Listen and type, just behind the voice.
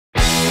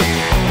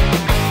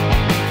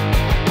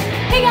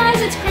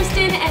it's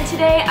Kristen, and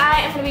today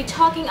I am going to be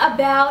talking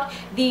about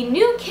the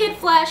new Kid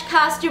Flash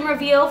costume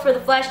reveal for the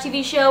Flash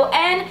TV show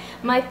and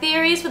my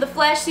theories for the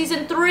Flash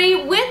Season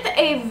 3 with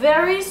a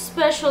very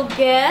special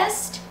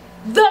guest,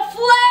 The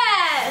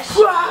Flash!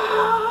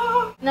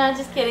 No,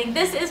 just kidding.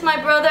 This is my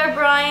brother,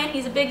 Brian.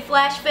 He's a big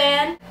Flash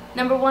fan.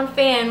 #1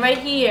 fan right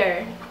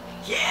here.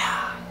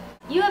 Yeah!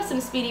 You have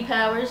some speedy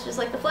powers, just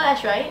like the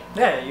Flash, right?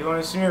 Yeah, you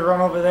want to see me run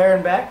over there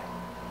and back?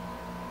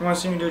 You want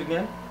to see me do it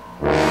again?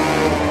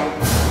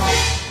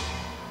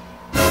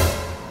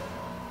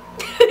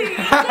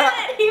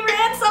 He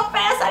ran so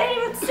fast I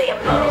didn't even see him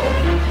move.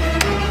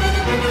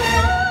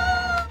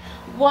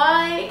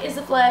 Why is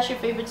the Flash your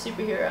favorite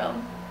superhero?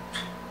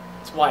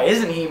 Why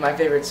isn't he my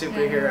favorite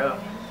superhero?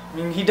 I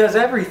mean, he does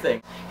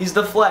everything. He's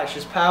the Flash.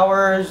 His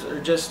powers are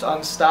just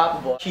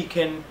unstoppable. He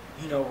can,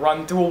 you know,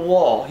 run through a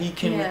wall. He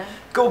can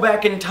go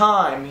back in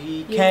time.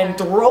 He can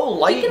throw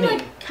lightning. He can,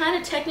 like,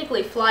 kind of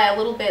technically fly a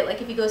little bit,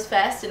 like, if he goes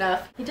fast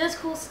enough. He does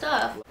cool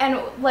stuff. And,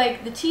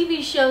 like, the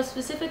TV show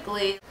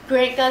specifically,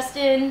 Grant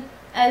Gustin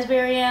as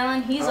Barry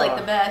Allen, he's, like,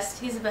 the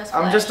best. He's the best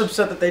Flash. I'm just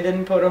upset that they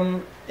didn't put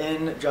him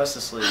in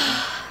Justice League.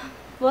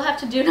 We'll have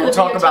to do another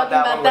video talking about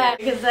that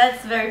because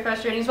that's very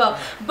frustrating as well.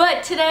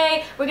 But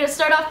today we're going to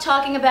start off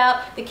talking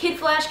about the Kid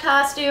Flash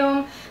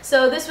costume.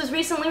 So this was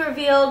recently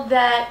revealed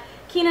that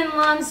Keenan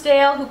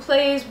Lonsdale, who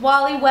plays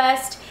Wally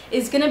West,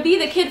 is going to be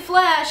the Kid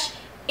Flash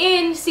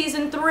in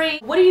Season 3.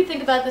 What do you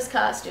think about this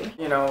costume?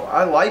 You know,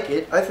 I like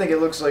it. I think it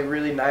looks like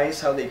really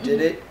nice how they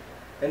did it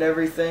and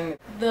everything.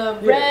 The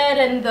red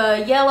and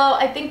the yellow,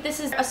 I think this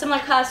is a similar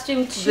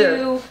costume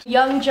to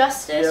Young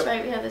Justice,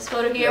 right? We have this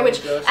photo here,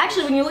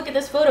 actually when you look at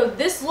this photo,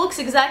 this looks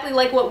exactly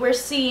like what we're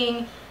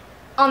seeing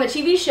on the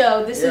TV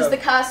show. This is the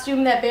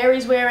costume that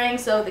Barry's wearing,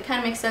 so it kind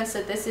of makes sense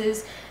that this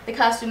is the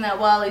costume that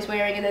Wally's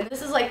wearing. And then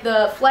this is like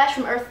the Flash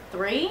from Earth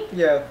 3.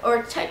 Yeah.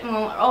 Or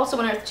also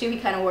on Earth 2 he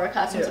kind of wore a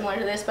costume similar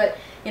to this, but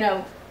you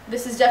know,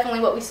 this is definitely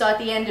what we saw at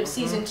the end of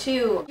Season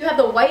 2. You have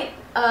the white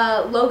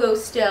logo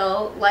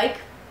still, like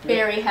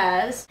Barry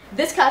has.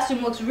 This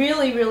costume looks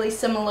really, really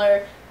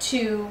similar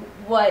to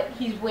what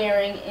he's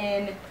wearing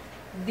in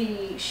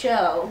the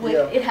show.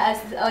 It has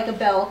like a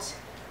belt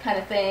kind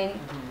of thing,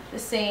 the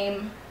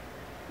same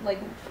like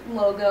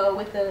logo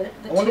with the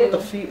I wonder what the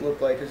feet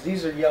look like, because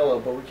these are yellow,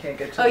 but we can't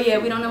get to the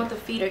feet. We don't know what the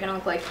feet are going to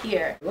look like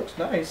here. It looks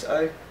nice.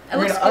 I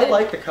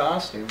like the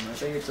costume. I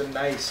think it's a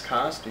nice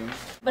costume.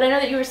 But I know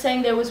that you were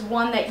saying there was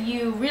one that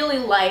you really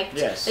liked,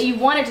 that you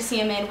wanted to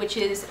see him in, which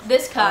is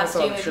this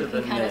costume. If you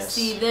can kind of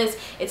see this,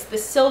 it's the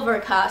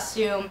silver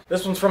costume.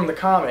 This one's from the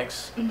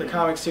comics, the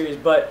comic series,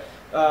 but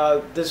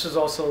this was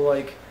also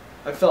like,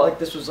 I felt like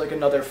this was like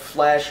another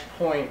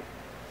Flashpoint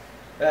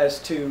as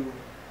to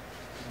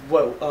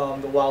what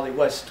the Wally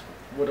West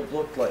would have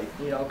looked like,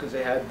 you know, because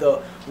they had the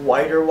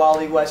whiter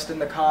Wally West in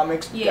the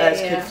comics as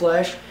Kid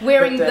Flash.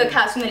 Wearing the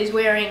costume that he's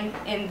wearing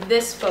in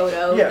this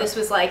photo, this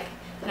was like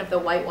kind of the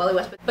white Wally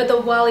West. But the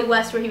Wally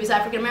West where he was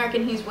African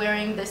American, he's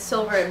wearing this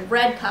silver and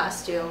red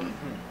costume.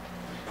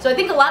 So I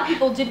think a lot of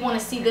people did want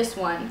to see this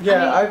one.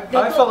 Yeah,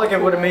 I felt like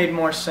it would have made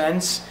more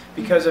sense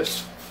because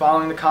it's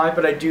following the comic,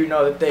 but I do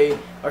know that they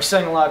are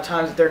saying a lot of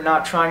times that they're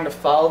not trying to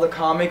follow the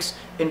comics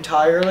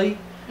entirely.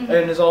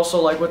 And it's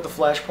also like with the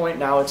Flashpoint,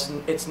 now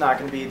it's not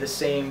going to be the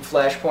same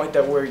Flashpoint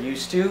that we're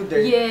used to. So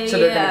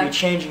they're going to be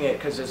changing it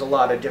because there's a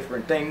lot of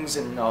different things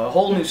and a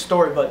whole new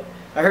story, but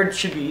I heard it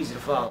should be easy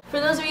to follow. For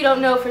those of you who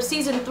don't know, for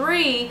Season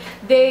 3,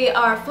 they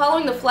are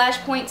following the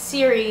Flashpoint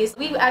series.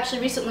 We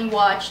actually recently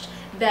watched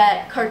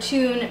that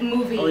cartoon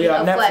movie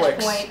of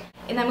Flashpoint.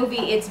 In that movie,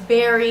 it's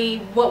Barry,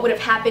 what would have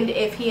happened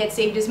if he had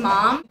saved his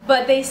mom.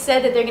 But they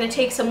said that they're going to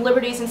take some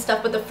liberties and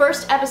stuff, but the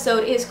first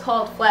episode is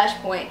called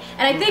Flashpoint.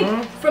 And I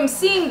think from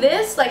seeing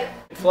this, like,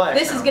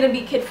 this is going to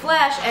be Kid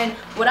Flash, and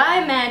what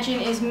I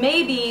imagine is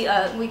maybe,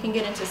 we can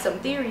get into some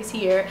theories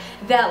here,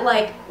 that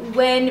like,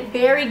 when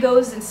Barry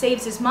goes and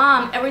saves his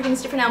mom,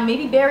 everything's different now.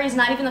 Maybe Barry's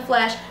not even the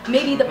Flash,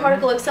 maybe the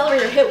particle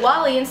accelerator hit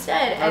Wally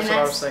instead, That's what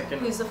I was thinking.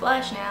 Who's the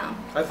Flash now.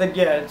 I think,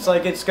 it's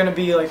like, it's going to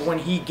be like when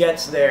he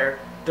gets there,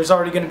 there's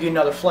already going to be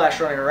another Flash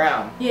running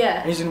around.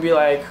 Yeah. And he's going to be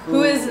like,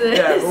 who is this?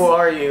 Yeah, who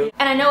are you?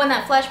 And I know in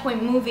that Flashpoint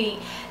movie,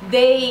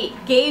 they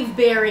gave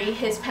Barry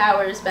his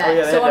powers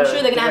back. So I'm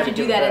sure they're going to have to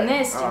do that in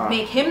this to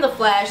make him the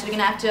Flash. They're going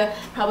to have to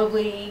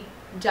probably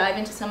dive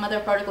into some other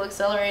particle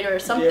accelerator or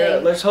something.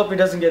 Yeah, let's hope he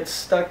doesn't get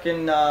stuck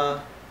in,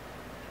 what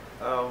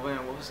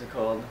was it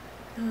called?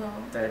 Oh.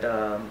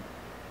 That,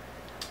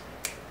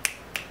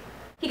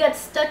 He got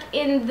stuck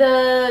in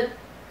the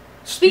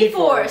Speed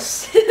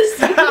Force.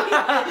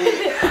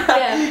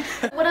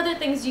 What other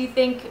things do you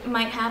think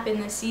might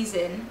happen this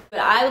season? But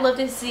I would love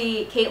to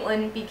see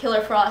Caitlin be Killer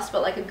Frost,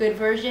 but like a good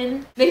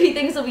version. Maybe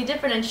things will be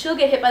different and she'll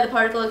get hit by the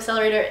particle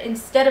accelerator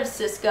instead of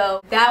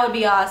Cisco. That would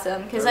be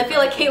awesome, because I feel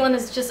like Caitlin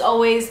is just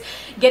always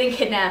getting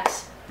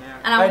kidnapped.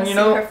 And I want to see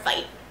her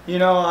fight. You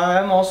know,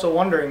 I'm also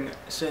wondering,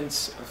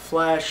 since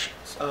Flash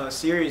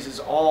series is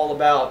all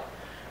about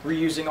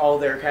reusing all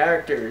their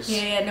characters.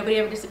 Yeah, nobody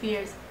ever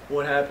disappears.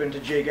 What happened to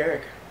Jay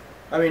Garrick?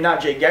 I mean,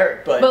 not Jay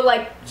Garrick, but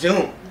like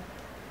Zoom.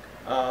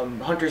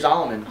 Hunter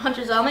Zolomon.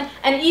 Hunter Zolomon,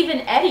 and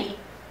even Eddie.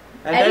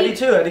 And Eddie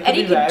too.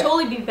 Eddie could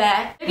totally be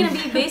back. They're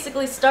gonna be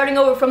basically starting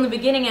over from the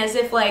beginning as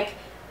if like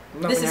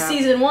this is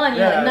season 1.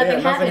 Yeah,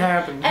 nothing nothing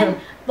happened. happened. And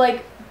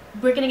like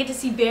we're gonna get to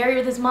see Barry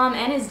with his mom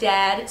and his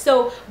dad.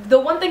 So the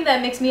one thing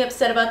that makes me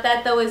upset about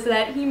that though is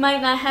that he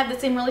might not have the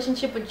same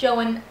relationship with Joe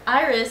and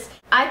Iris.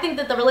 I think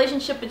that the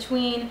relationship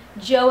between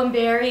Joe and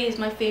Barry is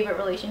my favorite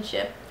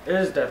relationship. It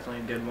is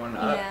definitely a good one.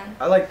 Yeah.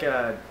 I like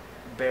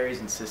Barry's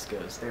and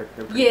Cisco's. They're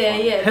pretty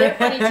funny. Yeah, they're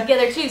funny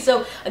together too.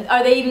 So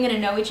are they even gonna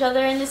know each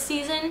other in this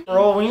season? For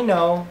all we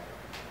know,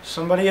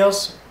 somebody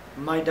else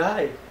might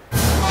die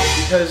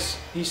because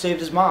he saved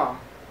his mom.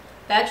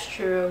 That's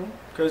true.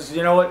 Because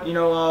you know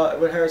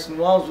what Harrison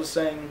Wells was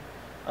saying.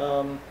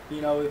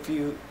 If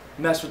you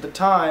mess with the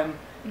time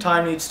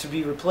needs to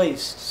be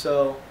replaced.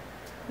 So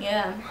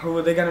yeah, who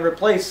are they gonna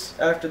replace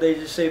after they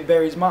just saved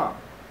Barry's mom?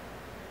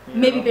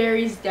 Maybe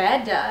Barry's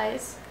dad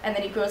dies, and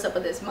then he grows up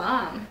with his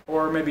mom.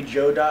 Or maybe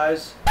Joe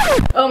dies.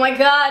 Oh my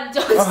God!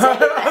 Don't say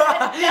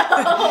that.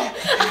 No,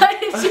 I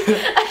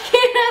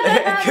can't have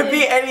that happen. It could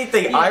be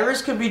anything. Yeah.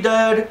 Iris could be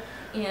dead.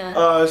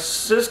 Yeah.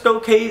 Cisco,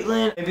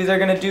 Caitlin. Maybe they're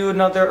gonna do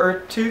another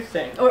Earth 2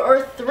 thing. Or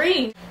Earth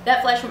 3.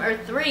 That Flash from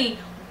Earth 3.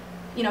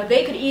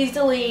 They could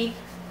easily.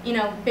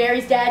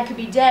 Barry's dad could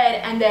be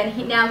dead, and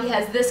then now he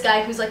has this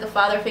guy who's like a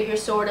father figure,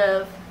 sort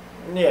of.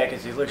 Yeah,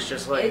 because he looks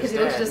just like his dad. Because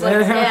he looks just like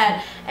his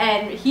dad,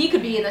 and he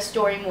could be in the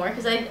story more.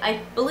 Because I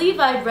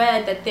believe I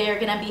read that they're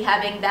gonna be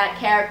having that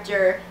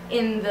character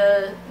in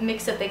the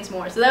mix of things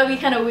more. So that would be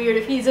kind of weird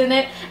if he's in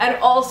it, and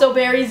also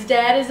Barry's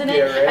dad is in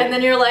it, right? and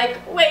then you're like,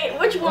 wait,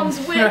 which one's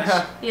which?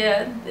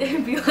 Yeah,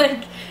 it'd be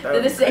like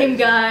they're the same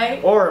guy.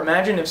 Or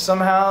imagine if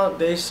somehow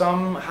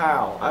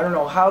I don't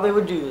know how they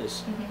would do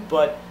this,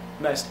 but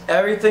messed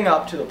everything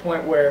up to the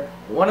point where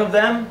one of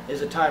them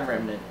is a time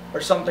remnant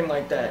or something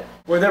like that,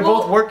 where they're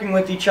both working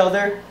with each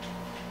other.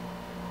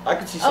 I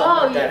could see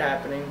something like that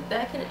happening.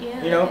 That could, yeah.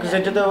 Because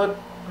they did that with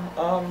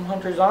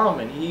Hunter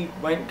Zolomon. He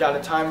got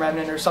a time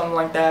remnant or something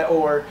like that,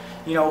 or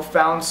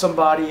found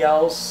somebody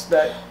else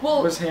that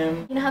was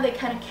him. You know how they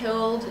kind of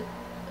killed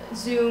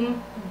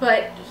Zoom,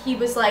 but he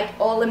was like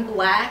all in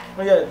black.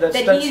 Oh yeah, that's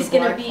he's the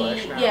gonna Black be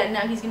Flash now. Yeah,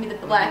 now he's gonna be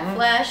the Black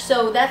Flash.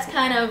 So that's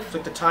kind of it's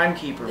like the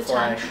Timekeeper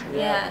Flash.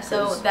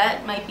 So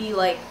that might be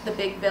like the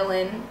big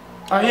villain.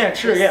 Oh yeah,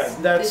 true.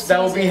 That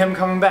will be him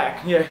coming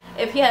back. Yeah.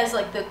 If he has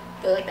like that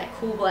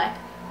cool black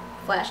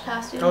Flash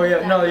costume. Oh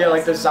yeah, no, yeah,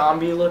 like the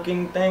zombie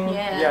looking thing.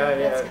 Yeah,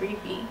 that's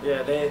creepy.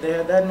 Yeah, they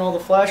had that in all the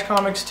Flash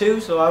comics too,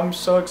 so I'm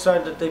so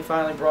excited that they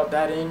finally brought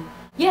that in.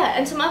 Yeah,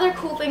 and some other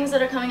cool things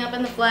that are coming up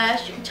in The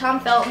Flash. Tom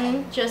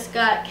Felton just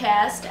got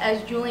cast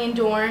as Julian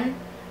Dorn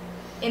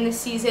in the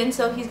season,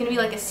 so he's going to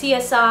be like a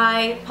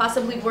CSI,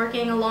 possibly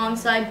working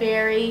alongside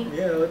Barry.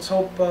 Yeah, let's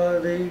hope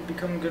they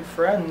become good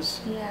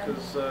friends. Yeah.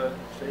 Because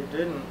if they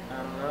didn't,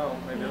 I don't know,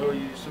 maybe he'll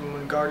use him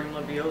when Guardian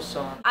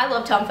Leviosa. I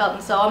love Tom Felton,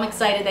 so I'm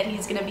excited that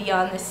he's going to be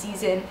on this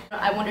season.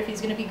 I wonder if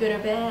he's going to be good or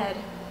bad.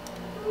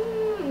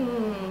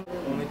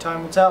 Only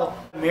time will tell.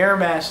 Mirror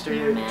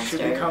Master should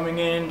be coming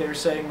in. They're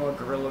saying more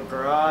Gorilla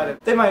Grodd.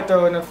 They might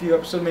throw in a few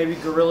episodes, maybe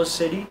Gorilla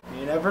City.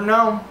 You never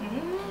know.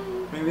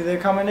 Maybe they're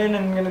coming in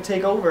and going to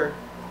take over.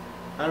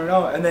 I don't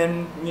know. And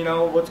then,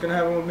 what's going to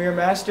happen with Mirror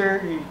Master?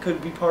 He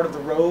could be part of the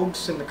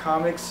Rogues in the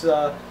comics.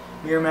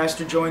 Mirror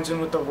Master joins in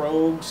with the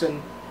Rogues,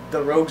 and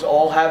the Rogues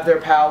all have their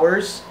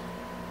powers.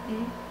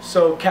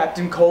 So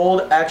Captain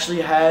Cold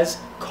actually has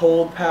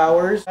cold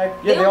powers. Yeah,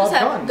 they don't just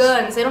have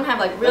guns. They don't have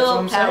like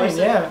real powers.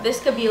 Yeah.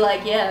 This could be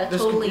like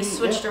totally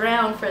switched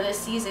around for this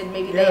season.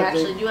 Maybe they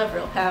actually do have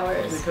real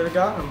powers. They could have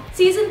gotten them.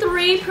 Season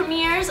 3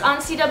 premieres on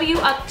CW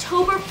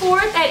October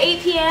 4th at 8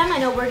 p.m. I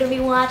know we're gonna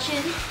be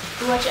watching.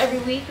 We watch every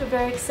week. We're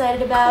very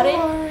excited about it.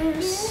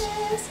 Yes.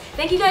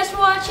 Thank you guys for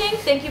watching.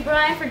 Thank you,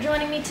 Brian, for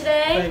joining me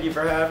today. Thank you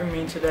for having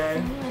me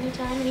today.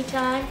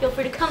 Anytime. Feel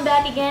free to come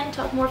back again,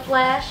 talk more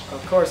Flash.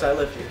 Of course, I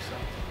live here, so.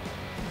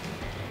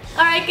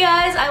 Alright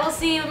guys, I will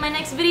see you in my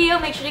next video.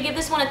 Make sure to give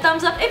this one a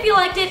thumbs up if you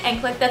liked it, and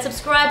click that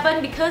subscribe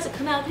button because I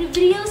come out with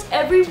new videos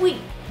every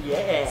week.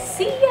 Yeah.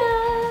 See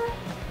ya.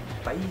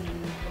 Bye.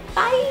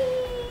 Bye.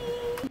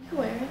 You can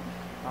wear it.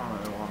 I don't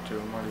really want to.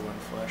 I'm already wearing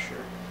a Flash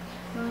shirt.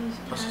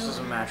 Plus, this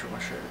doesn't match with my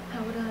shirt.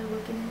 How would I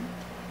look in it?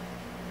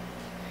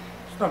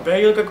 It's not bad.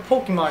 You look like a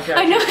Pokemon character.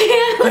 I know,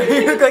 yeah.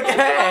 You look like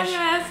Ash.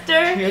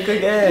 Master. You look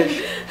like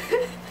Ash.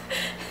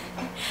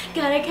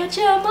 Gotta catch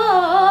 'em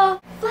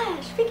all.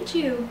 Flash,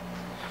 Pikachu.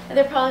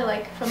 They're probably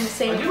like from the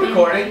same family. Are you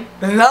recording?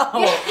 No.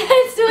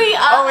 Yes, we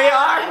are. Oh, we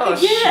are? Oh,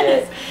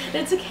 yes. shit.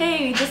 It's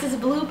okay. This is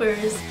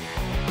bloopers.